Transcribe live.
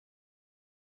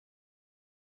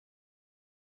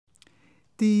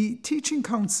The Teaching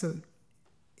Council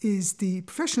is the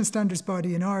professional standards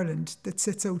body in Ireland that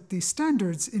sets out the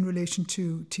standards in relation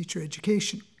to teacher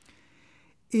education.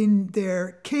 In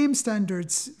their CAME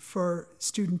standards for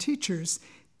student teachers,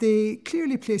 they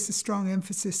clearly place a strong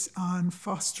emphasis on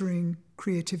fostering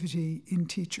creativity in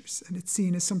teachers, and it's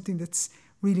seen as something that's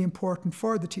really important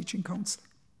for the Teaching Council.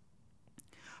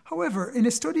 However, in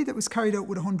a study that was carried out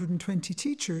with 120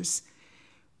 teachers,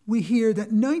 we hear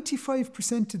that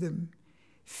 95% of them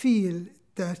feel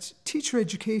that teacher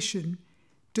education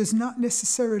does not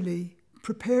necessarily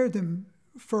prepare them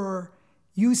for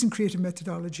using creative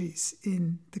methodologies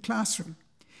in the classroom.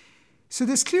 So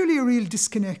there's clearly a real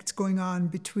disconnect going on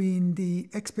between the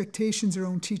expectations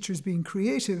around teachers being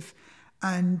creative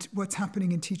and what's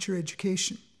happening in teacher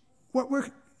education. What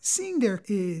we're seeing there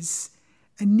is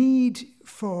a need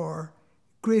for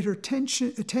greater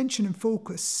attention and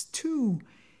focus to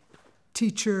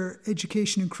teacher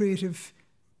education and creative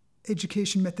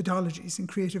education methodologies and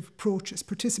creative approaches,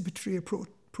 participatory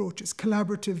approaches,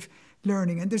 collaborative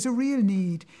learning. And there's a real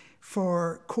need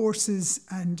for courses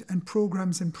and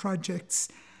programs and projects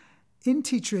in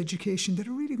teacher education that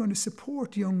are really going to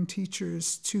support young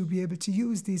teachers to be able to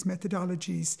use these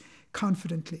methodologies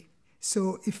confidently.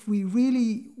 So if we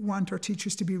really want our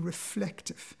teachers to be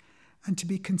reflective and to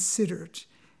be considered,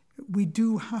 we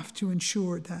do have to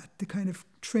ensure that the kind of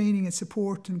training and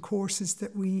support and courses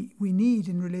that we need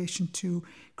in relation to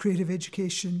creative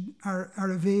education are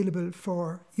available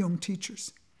for young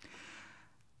teachers.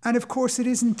 And of course, it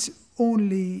isn't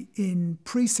only in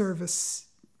pre-service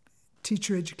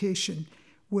teacher education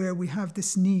where we have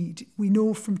this need. We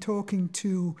know from talking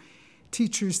to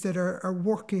teachers that are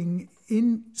working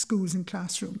in schools and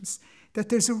classrooms that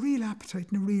there's a real appetite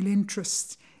and a real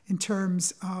interest in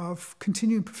terms of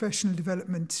continuing professional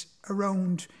development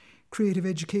around creative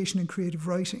education and creative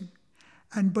writing.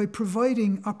 And by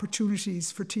providing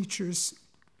opportunities for teachers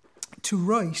to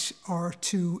write or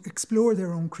to explore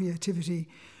their own creativity,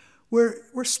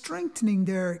 we're strengthening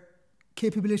their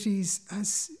capabilities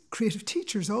as creative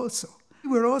teachers also.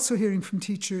 We're also hearing from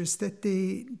teachers that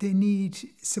they need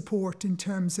support in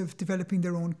terms of developing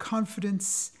their own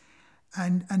confidence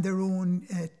and their own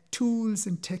tools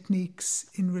and techniques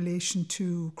in relation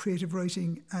to creative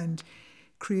writing and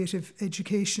creative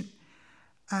education.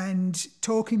 And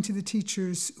talking to the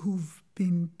teachers who've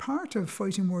been part of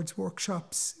Fighting Words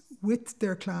workshops with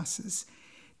their classes,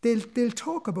 they'll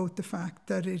talk about the fact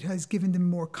that it has given them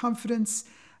more confidence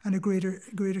and a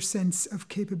greater sense of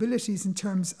capabilities in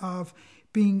terms of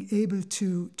being able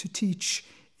to teach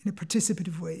in a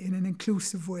participative way, in an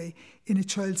inclusive way, in a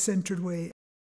child-centred way,